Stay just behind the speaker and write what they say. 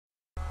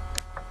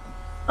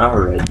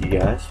Alright, you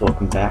guys,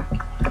 welcome back.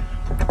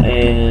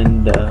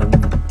 And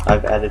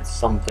I've added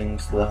some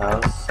things to the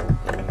house, some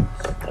things,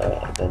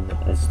 then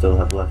I still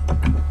have left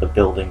the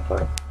building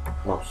part,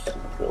 most of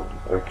the building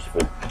parts,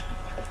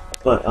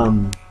 but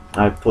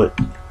I put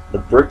the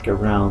brick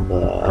around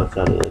the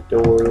outside of the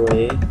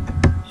doorway,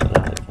 so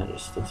that it kind of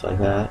just looks like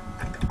that.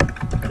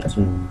 Put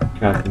some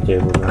crafting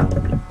table around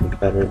to make it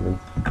better, and then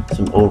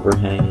some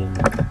overhanging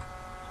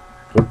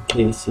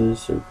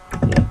bookcases, or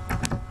yeah,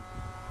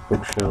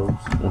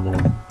 bookshelves, and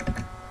then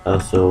I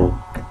also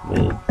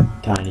made a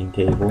dining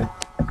table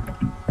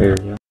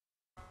area,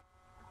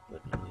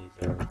 but none of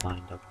these are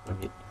lined up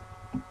right.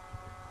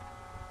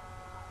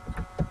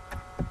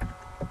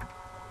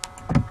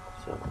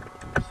 So let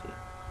me see.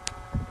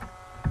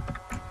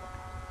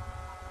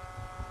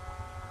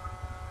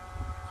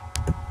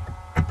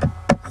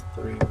 It's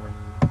three right.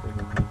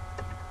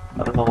 I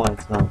don't know why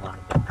it's not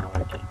lined up now.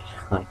 I can't get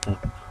it lined up.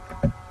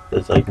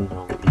 There's like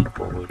no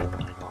equal way to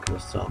line all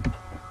this up.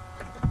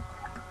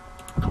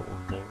 Put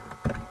one there.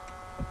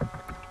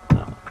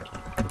 No, I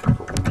can't.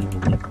 Put one there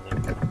and there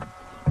and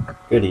there.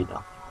 Good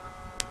enough.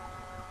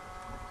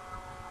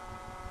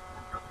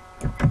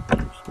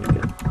 Just make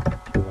it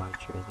two wide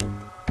chairs in.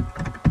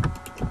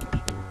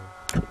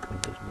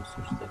 There's no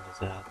such thing as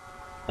that.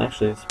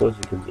 Actually, I suppose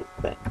it could be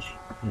a bench.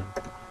 Yeah.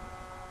 It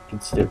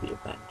could still be a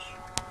bench.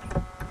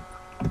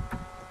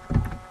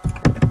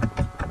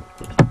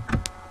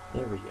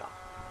 There we go.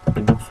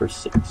 Enough for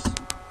 6.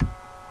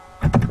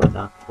 But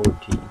not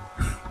 14.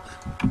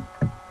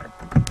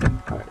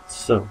 Alright,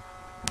 so.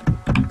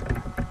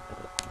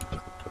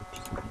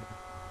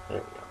 There we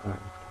go.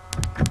 Alright.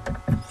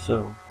 So,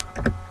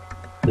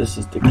 this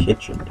is the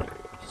kitchen area.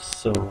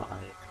 So,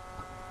 I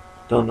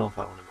don't know if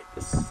I want to make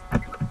this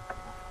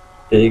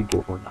big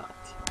or not.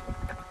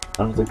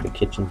 I don't think the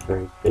kitchen's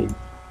very big.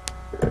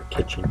 Or a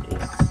kitchen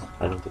is.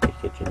 I don't think a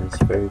kitchen is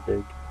very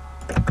big.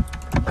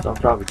 So I'm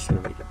probably just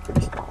gonna make it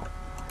pretty small.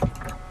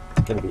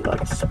 It's gonna be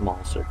like a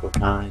small circle,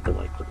 kind of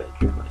like the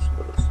bedroom, I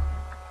suppose.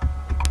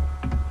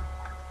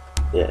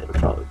 Yeah, it'll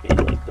probably be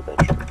like the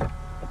bedroom.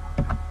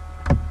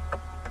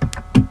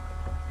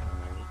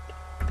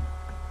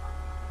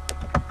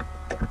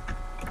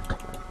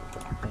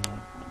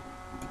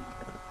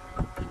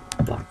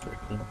 Alright. Block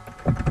open.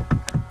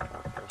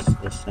 I'll press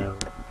this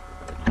out.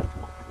 Have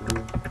more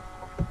room.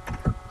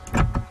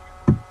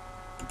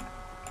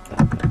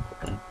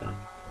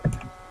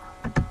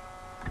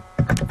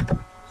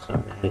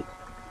 Sorry,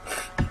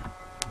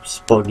 it's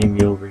bugging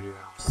me over here. I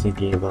was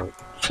thinking about,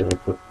 should I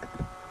put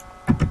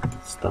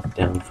stuff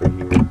down for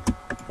you?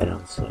 And I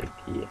was like,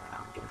 yeah,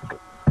 I'm gonna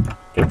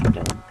put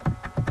down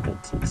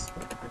fences.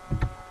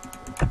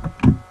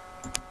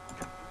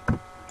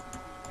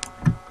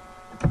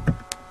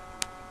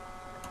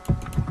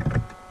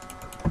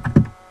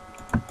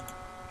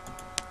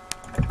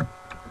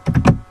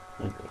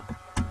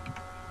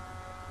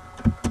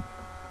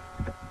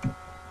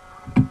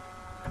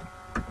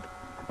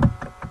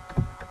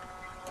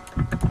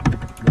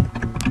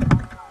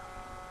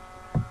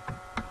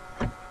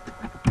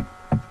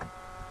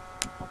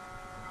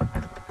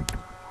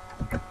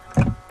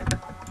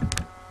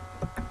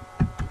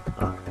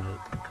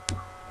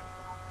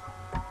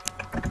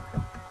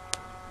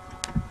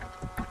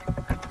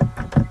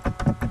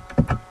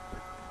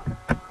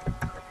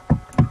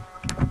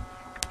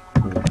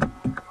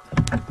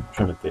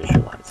 Trying to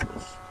visualize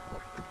this.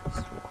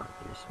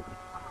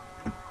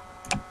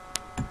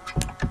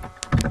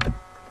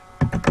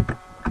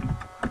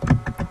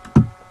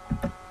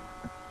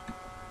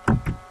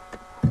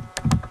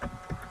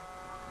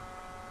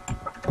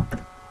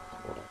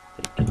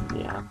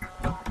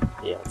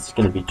 Yeah, it's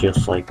gonna be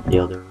just like the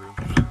other room.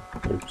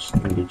 It's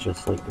gonna be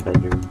just like the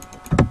bedroom.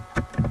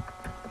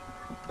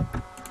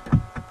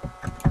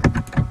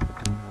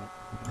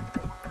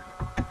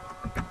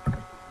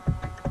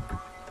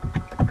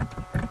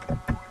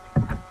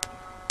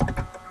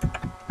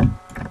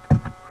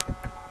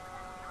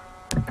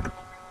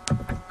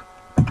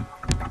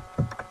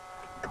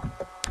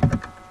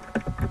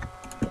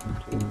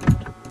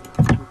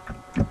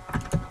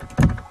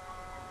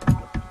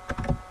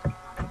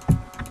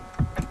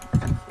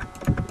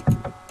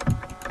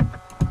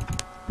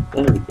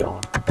 There we go.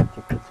 I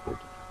think that's good.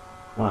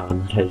 Wow,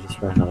 and I just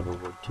ran out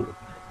of wood too.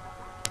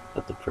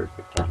 At the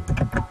perfect time.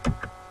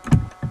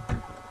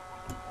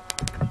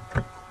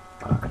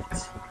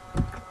 Alright.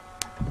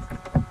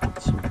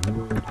 Get some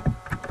wood.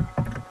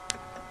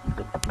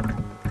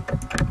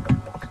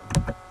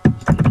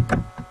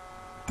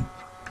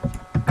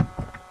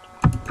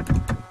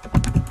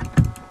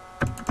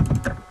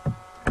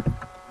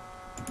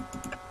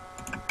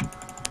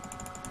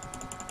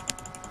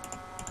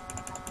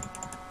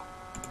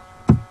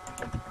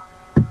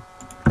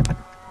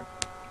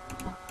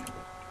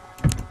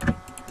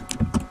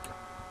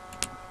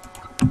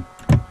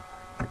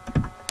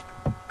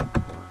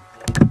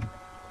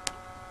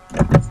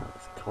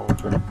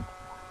 Cauldron.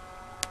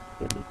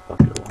 Get me a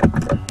bucket of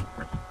water.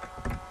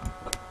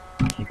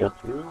 Take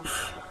out the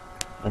roof,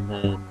 and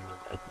then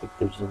I think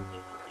there's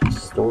only a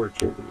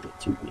storage area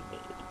to be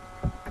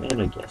made.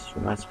 And a guest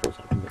room. I suppose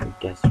I can make a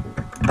guest room.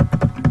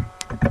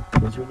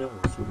 Because who knows,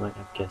 you might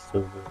have guests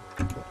over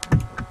if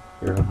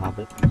you're a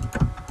hobbit.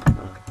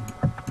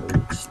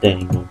 Or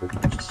staying over,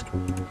 not just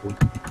coming over.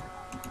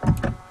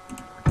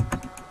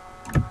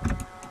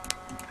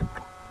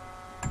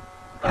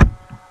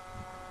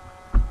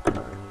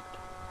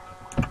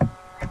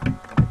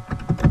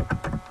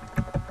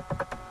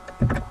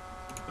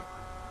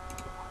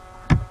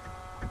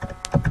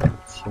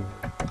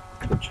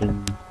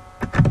 Kitchen,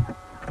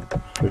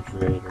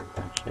 refrigerator.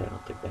 Actually, I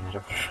don't think they had a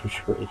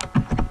refrigerator.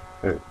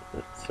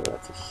 So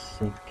that's a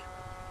sink.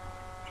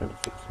 I'm trying to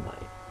fix my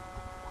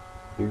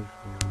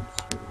earphones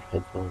or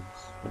headphones.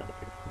 Not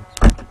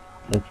earphones.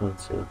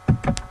 Headphones. So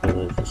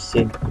there's a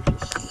sink,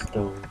 there's a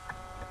stove.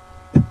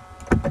 A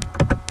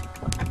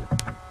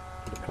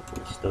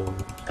couple of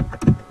stoves. A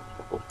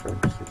couple of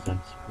furnaces, I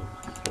suppose.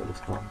 That's what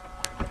it's called.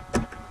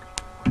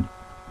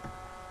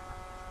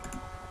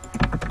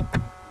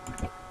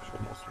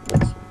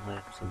 Some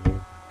lamps in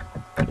here.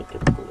 Gonna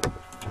get a little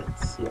bit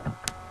fence, yeah.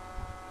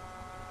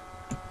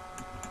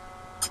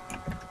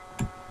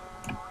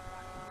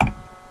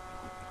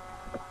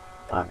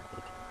 Alright.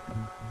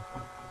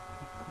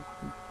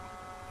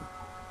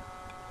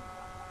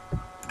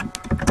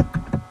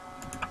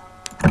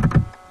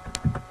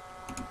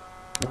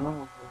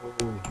 Oh.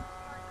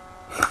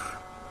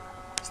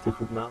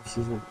 Stupid mouse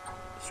isn't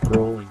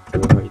scrolling to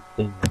the right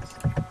things.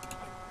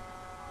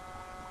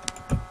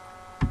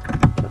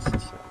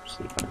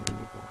 See if I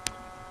really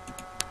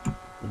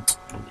want.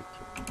 I need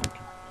to.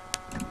 Okay.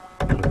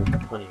 Whatever.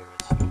 Plenty of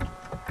redstone.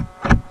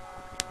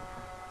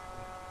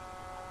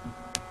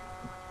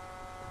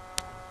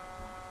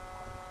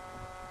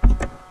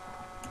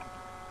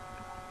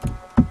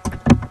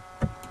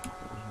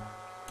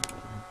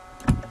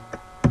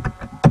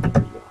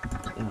 There we go.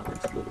 Now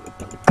it's a little bit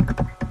better.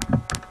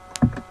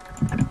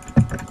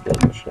 I feel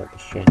like I should have a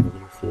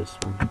chandelier for this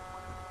one.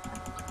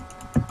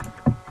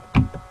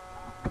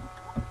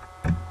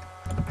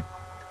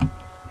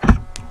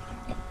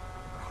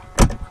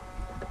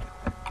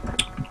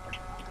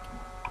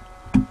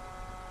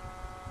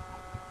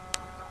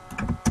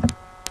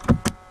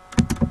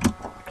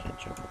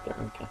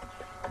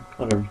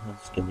 Whatever,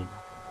 that's good enough.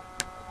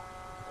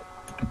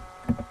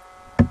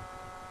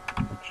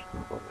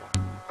 Actually,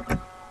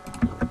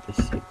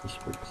 let's see if this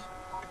works.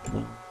 No.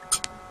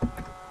 Of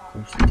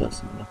course it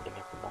doesn't. Nothing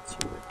ever wants to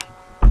work.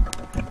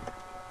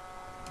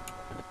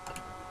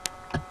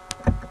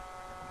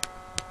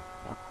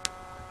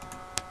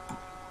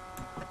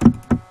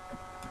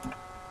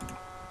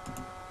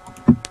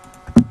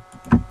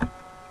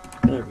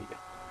 There we go.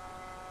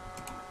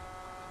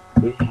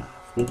 We have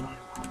the lamp.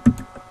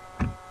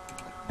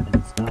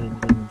 It's not in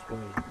anyone's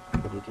way,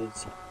 but it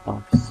is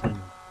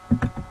off-center.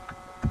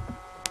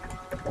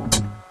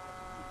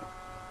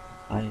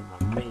 I am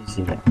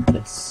amazing at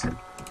this.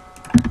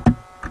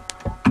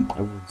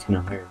 Everyone's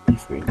gonna hire me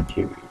for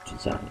interior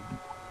design.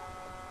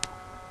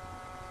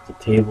 The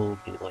table will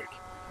be like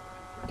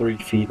 3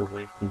 feet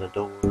away from the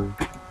door.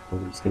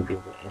 Nobody's gonna be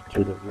able to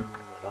enter the room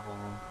at all.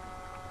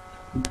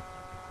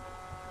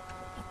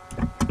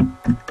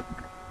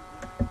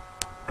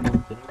 Oh,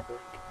 did I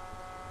break?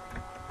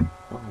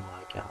 Oh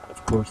my god,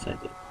 of course I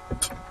did.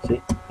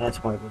 See?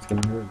 That's why it was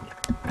gonna hurt me.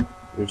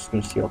 You're just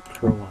gonna see how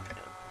pro I am.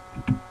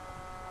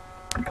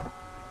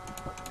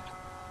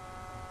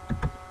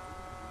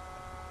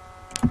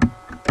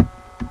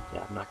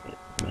 Yeah, I'm not gonna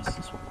mess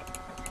this one up.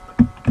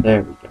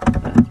 There we go,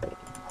 that's better.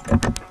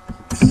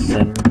 It's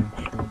center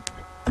actually.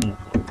 Yeah,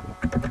 there we go.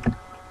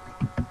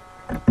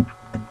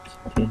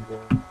 Some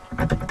table.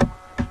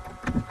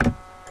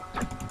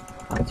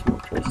 Lots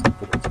more choice to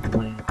put in some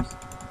lamps.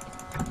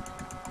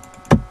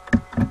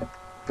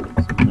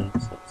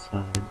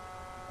 Outside.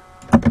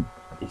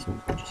 These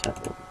ones will just have a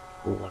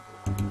level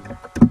on them.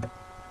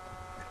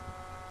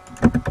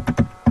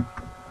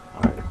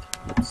 Alright,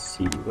 let's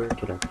see, where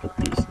could I put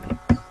these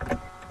next?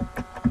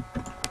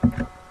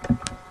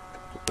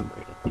 Put them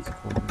right at these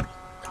corners.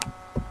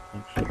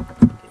 Actually, put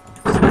them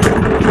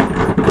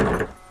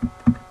down.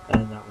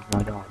 And that was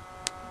my dog.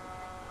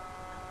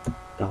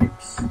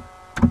 Dogs.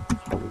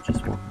 It's probably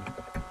just one.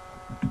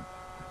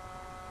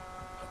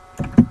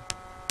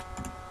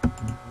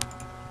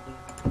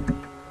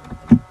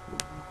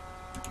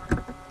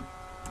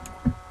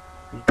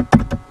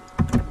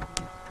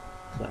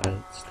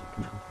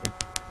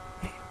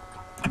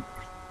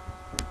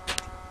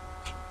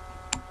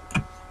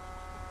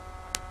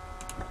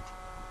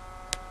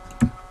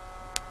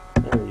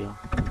 There we go.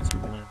 That's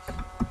some lamps.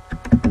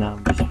 Now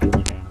I'm just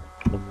feeling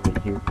out them right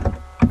here.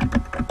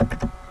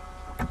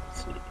 Let's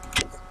see.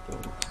 Let's do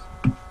this.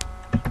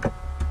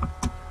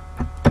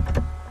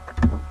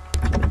 Oh,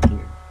 put them in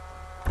here.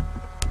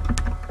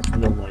 There's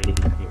no lighting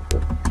in here,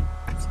 but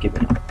it's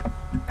giving up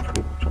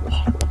pretty much a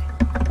lot of light.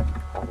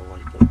 All the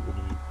light that we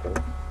need, but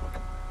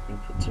we can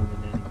put some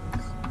in